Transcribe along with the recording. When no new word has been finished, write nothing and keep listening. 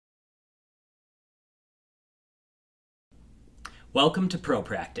Welcome to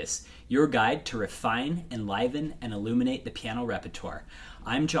ProPractice, your guide to refine, enliven, and illuminate the piano repertoire.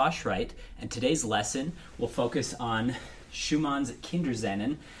 I'm Josh Wright, and today's lesson will focus on Schumann's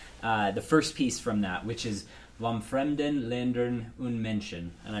Kinderszenen, the first piece from that, which is Vom fremden Ländern und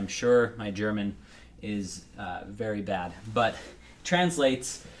Menschen. And I'm sure my German is very bad, but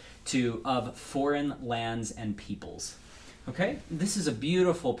translates to of foreign lands and peoples. Okay, this is a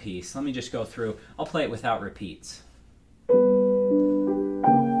beautiful piece. Let me just go through. I'll play it without repeats.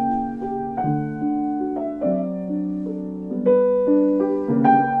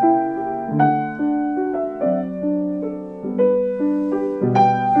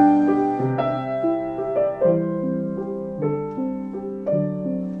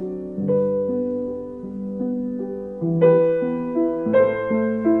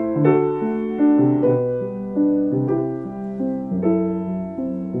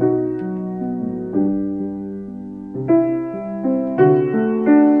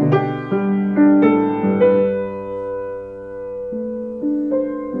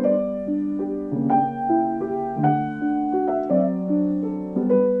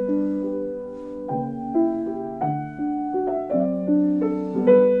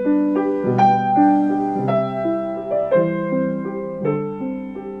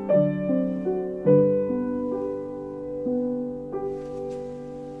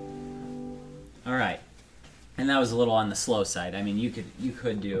 All right, and that was a little on the slow side. I mean, you could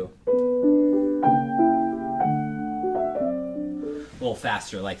do a little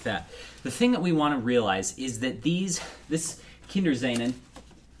faster like that. The thing that we want to realize is that this Kinderszenen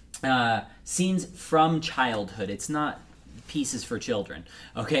scenes from childhood. It's not pieces for children.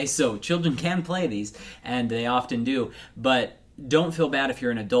 Okay, so children can play these, and they often do, but don't feel bad if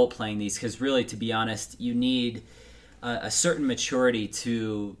you're an adult playing these, because really, to be honest, you need a certain maturity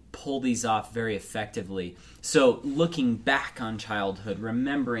to pull these off very effectively. So looking back on childhood,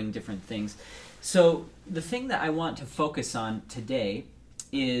 remembering different things. So the thing that I want to focus on today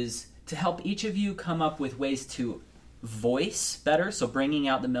is to help each of you come up with ways to voice better, so bringing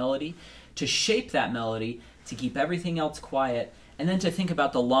out the melody, to shape that melody, to keep everything else quiet, and then to think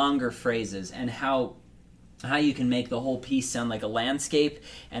about the longer phrases and how you can make the whole piece sound like a landscape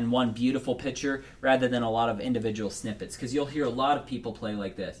and one beautiful picture rather than a lot of individual snippets, because you'll hear a lot of people play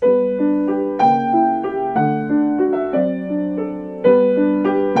like this.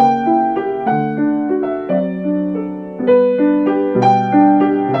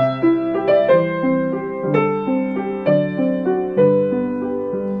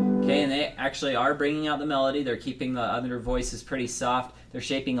 Okay, and they actually are bringing out the melody. They're keeping the other voices pretty soft. They're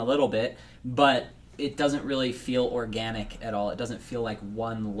shaping a little bit, but it doesn't really feel organic at all. It doesn't feel like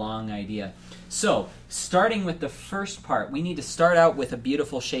one long idea. So, starting with the first part, we need to start out with a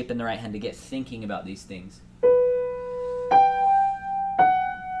beautiful shape in the right hand to get thinking about these things.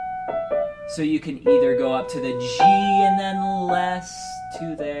 So you can either go up to the G and then less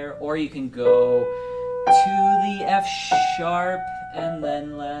to there, or you can go to the F sharp and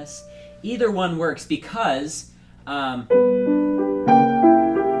then less. Either one works because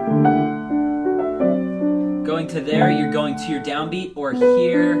going to there, you're going to your downbeat, or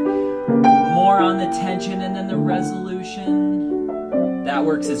here, more on the tension and then the resolution. That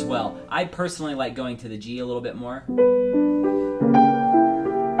works as well. I personally like going to the G a little bit more.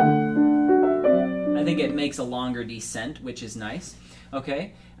 I think it makes a longer descent, which is nice.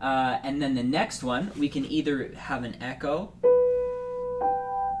 Okay, and then the next one, we can either have an echo,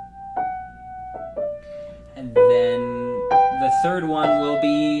 and then the third one will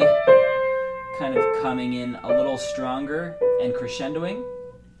be kind of coming in a little stronger and crescendoing.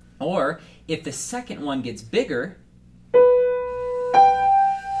 Or if the second one gets bigger,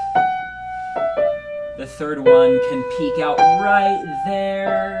 the third one can peak out right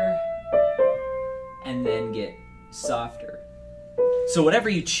there and then get softer. So whatever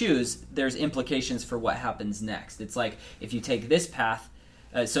you choose, there's implications for what happens next. It's like if you take this path,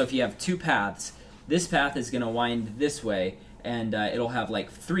 so if you have two paths, this path is going to wind this way, and it'll have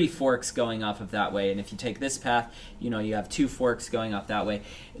like 3 forks going off of that way. And if you take this path, you have 2 forks going off that way.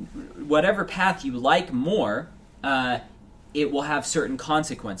 Whatever path you like more, it will have certain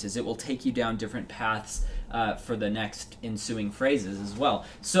consequences. It will take you down different paths for the next ensuing phrases as well.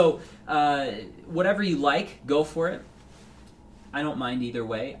 So whatever you like, go for it. I don't mind either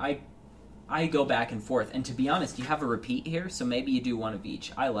way. I go back and forth. And to be honest, you have a repeat here, so maybe you do one of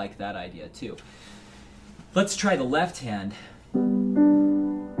each. I like that idea too. Let's try the left hand.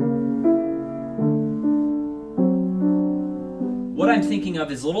 What I'm thinking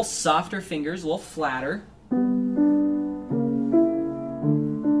of is a little softer fingers, a little flatter.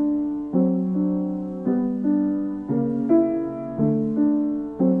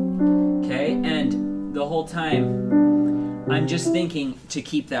 whole time, I'm just thinking to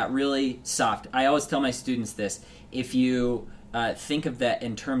keep that really soft. I always tell my students this. If you think of that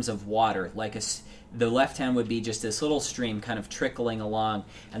in terms of water, like the left hand would be just this little stream kind of trickling along,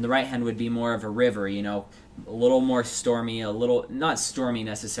 and the right hand would be more of a river, you know, a little more stormy, a little, not stormy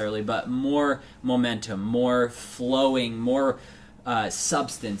necessarily, but more momentum, more flowing, more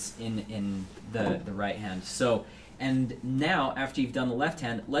substance in the right hand. So, and now after you've done the left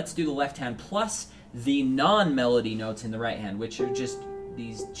hand, let's do the left hand plus the non-melody notes in the right hand, which are just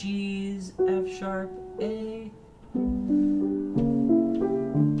these G's, F sharp, A.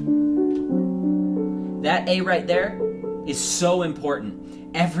 That A right there is so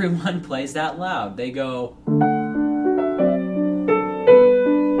important. Everyone plays that loud. They go...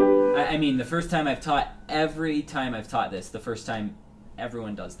 I mean, the first time I've taught, every time I've taught this, the first time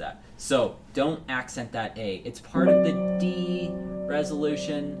everyone does that. So don't accent that A. It's part of the D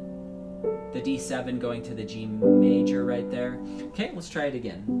resolution, the D7 going to the G major right there. Okay, let's try it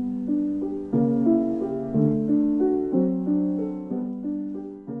again.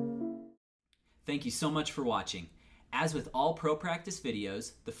 Thank you so much for watching. As with all ProPractice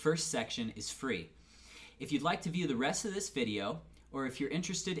videos, the first section is free. If you'd like to view the rest of this video, or if you're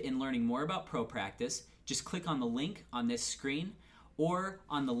interested in learning more about ProPractice, just click on the link on this screen or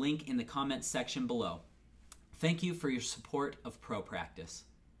on the link in the comments section below. Thank you for your support of ProPractice.